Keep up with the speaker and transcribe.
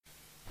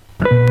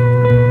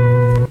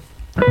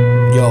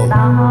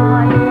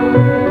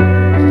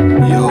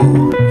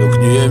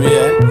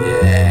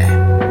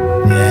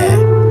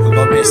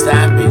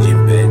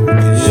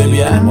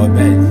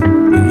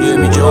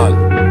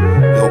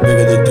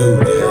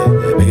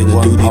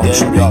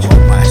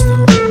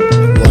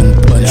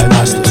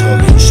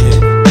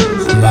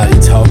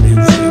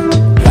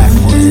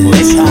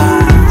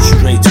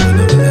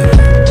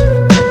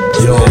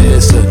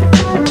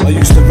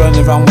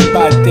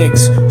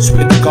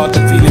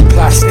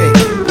plastic.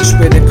 I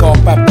swear to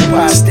God, bad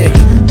plastic.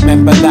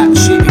 Remember that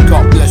shit, you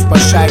got blessed by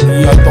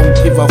Shaggy. I don't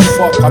give a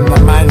fuck, I'm the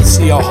man,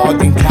 see her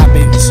hiding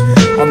cabins.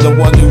 I'm the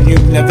one who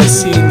you've never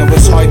seen, I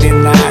was hiding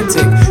in the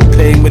attic,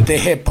 playing with the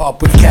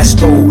hip-hop with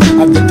Kesto.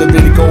 I'm with the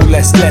really go,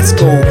 let's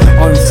go.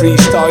 I'm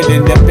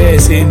freestyling, the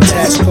bears in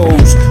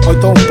Tesco's. I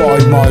don't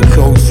buy my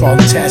clothes from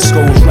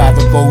Tesco's,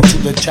 rather go to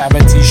the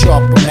charity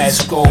shop and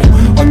let's go.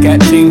 I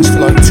get things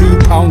for like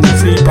 £2 and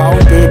 £3.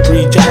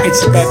 Burberry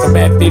jackets, better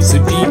fives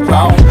and deep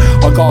round.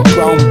 I got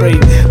ground break,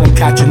 I'm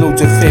catching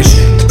loads of fish.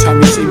 Time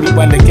you see me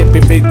when I get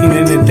big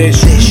in a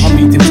dish. I'm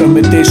eating from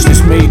a dish that's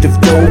made of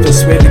gold. I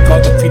swear to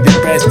God I feed the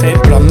breastfed,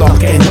 but I'm not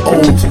getting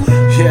old.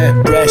 Yeah,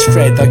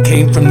 breastfed, I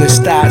came from the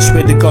start.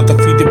 Swear to God I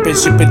feed the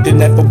bishop, but they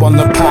never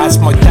wanna pass.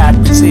 My dad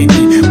would say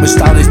me, my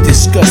style is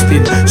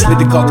disgusting. Swear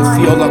to God I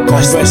feel like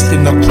I'm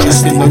wrestling, I'm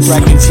crusting, I'm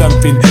dragging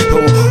something.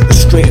 Oh,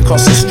 straight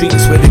across the street.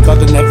 Swear to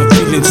God I never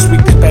feeling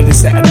sweet. The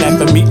betters that I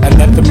never meet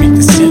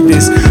to see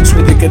this.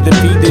 Swear to God to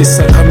be this,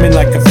 I come in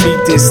like a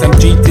fetus. I'm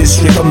Jesus,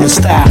 straight from the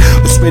start.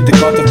 I swear to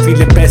God I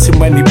feel it best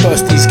when he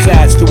bust these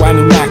clads to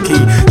Anunnaki.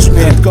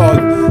 Swear to God,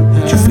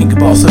 you think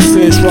about the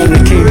first one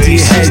that came to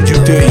your head, you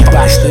dirty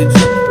bastards,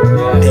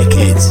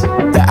 dickheads.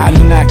 The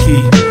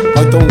Anunnaki.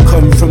 I don't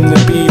come from the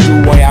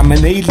Bible, I am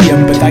an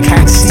alien, but I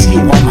can't see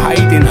you, I'm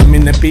hiding. I'm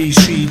in the B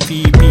Street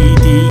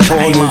VBD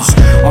corners.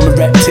 I'm a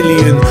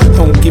reptilian,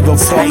 don't give a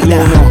fuck,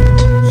 no.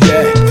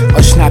 Yeah,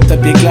 I snapped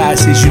up your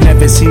glasses, you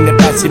never seen the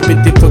passive,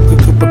 but they fuck a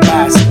couple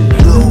bastard.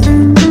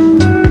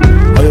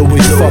 I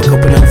always fuck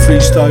up and I'm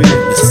freestyling,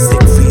 the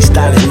sick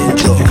freestyling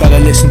ninja. You gotta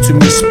listen to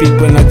me speak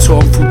when I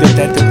talk through the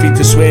dead and feed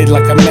the sway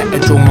like a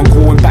metadrome. I'm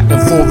going back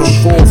and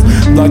forth,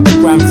 like the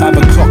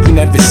grandfather clock you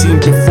never seen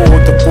before.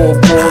 The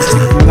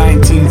 4-4,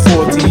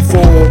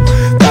 1944.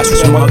 That's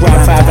when my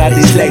grandfather had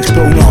his legs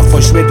blown off. I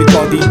swear to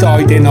God he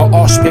died in a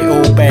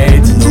hospital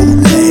bed.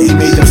 He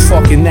made a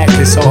fucking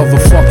necklace out of a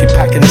fucking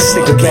packet of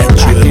cigarette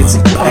packets.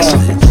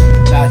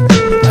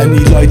 And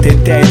he lied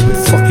dead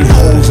with fucking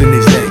holes in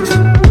his legs.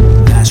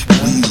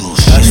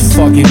 That's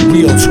fucking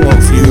real talk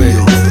for you,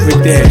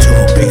 right there.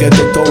 Bigger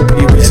the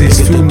Dopey was his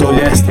funeral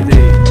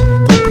yesterday.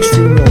 Dopey's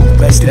funeral,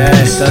 best in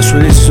peace. That's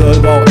what it's all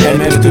about.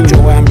 MF to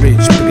Joe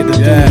Ambridge, bigger the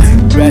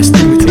Dopey. Rest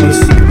in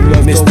peace,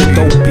 Mr.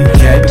 Dopey.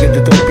 Yeah, bigger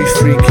the Dopey's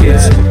 3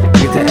 kids.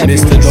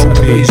 Mr.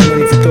 Dopey,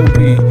 money for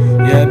Dopey.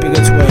 Yeah,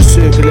 bigger to our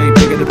circulate,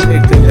 bigger the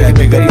pig,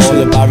 bigger all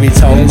the Barry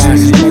Town man.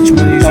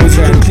 That was a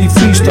complete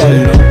freestyle,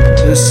 you know.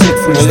 It was sick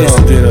freestyle.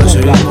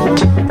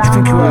 You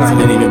think you are? I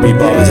didn't even be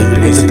bothered to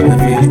release it.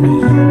 Dopey,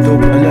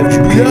 I loved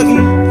you, Pluggy.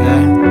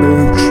 Yeah.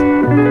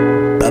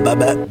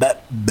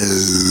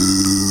 Boo.